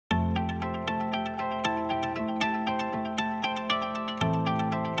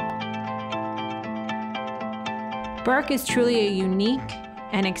Burke is truly a unique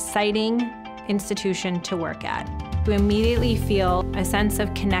and exciting institution to work at. You immediately feel a sense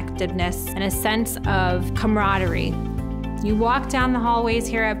of connectedness and a sense of camaraderie. You walk down the hallways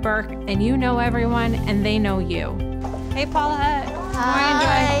here at Burke and you know everyone and they know you. Hey Paula.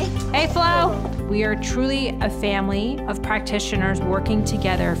 Hi. Hey Flo. We are truly a family of practitioners working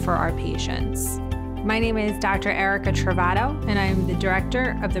together for our patients. My name is Dr. Erica Travato, and I'm the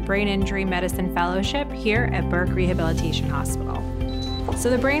director of the Brain Injury Medicine Fellowship here at Burke Rehabilitation Hospital. So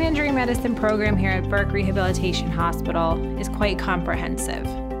the Brain Injury Medicine program here at Burke Rehabilitation Hospital is quite comprehensive.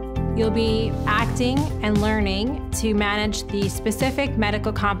 You'll be acting and learning to manage the specific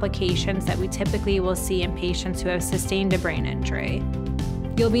medical complications that we typically will see in patients who have sustained a brain injury.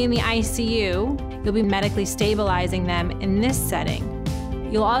 You'll be in the ICU. You'll be medically stabilizing them in this setting.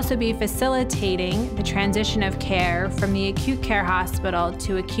 You'll also be facilitating the transition of care from the acute care hospital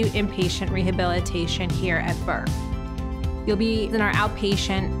to acute inpatient rehabilitation here at Burke. You'll be in our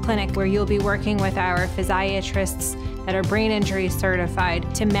outpatient clinic where you'll be working with our physiatrists that are brain injury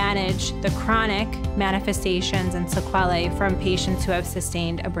certified to manage the chronic manifestations and sequelae from patients who have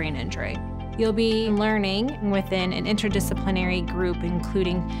sustained a brain injury. You'll be learning within an interdisciplinary group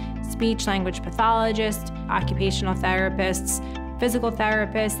including speech-language pathologists, occupational therapists, physical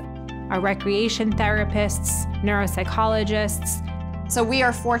therapists, our recreation therapists, neuropsychologists. So we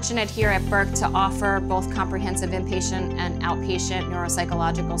are fortunate here at Burke to offer both comprehensive inpatient and outpatient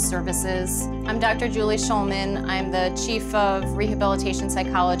neuropsychological services. I'm Dr. Julie Schulman. I'm the Chief of Rehabilitation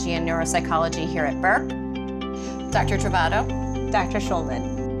Psychology and Neuropsychology here at Burke. Dr. Travato. Dr.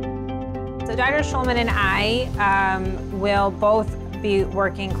 Schulman. So Dr. Schulman and I will both be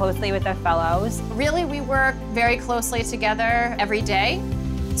working closely with the fellows. Really, we work very closely together every day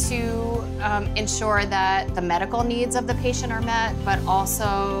to ensure that the medical needs of the patient are met, but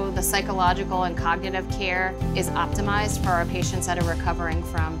also the psychological and cognitive care is optimized for our patients that are recovering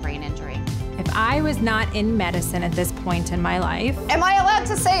from brain injury. If I was not in medicine at this point in my life... Am I allowed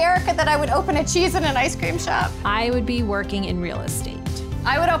to say, Erica, that I would open a cheese and an ice cream shop? I would be working in real estate.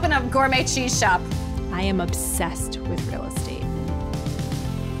 I would open a gourmet cheese shop. I am obsessed with real estate.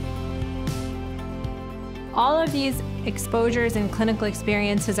 All of these exposures and clinical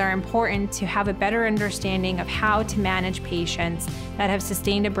experiences are important to have a better understanding of how to manage patients that have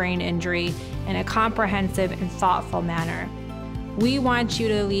sustained a brain injury in a comprehensive and thoughtful manner. We want you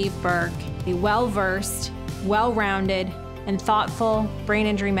to leave Burke a well-versed, well-rounded, and thoughtful brain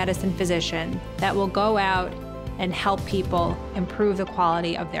injury medicine physician that will go out and help people improve the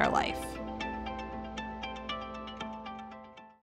quality of their life.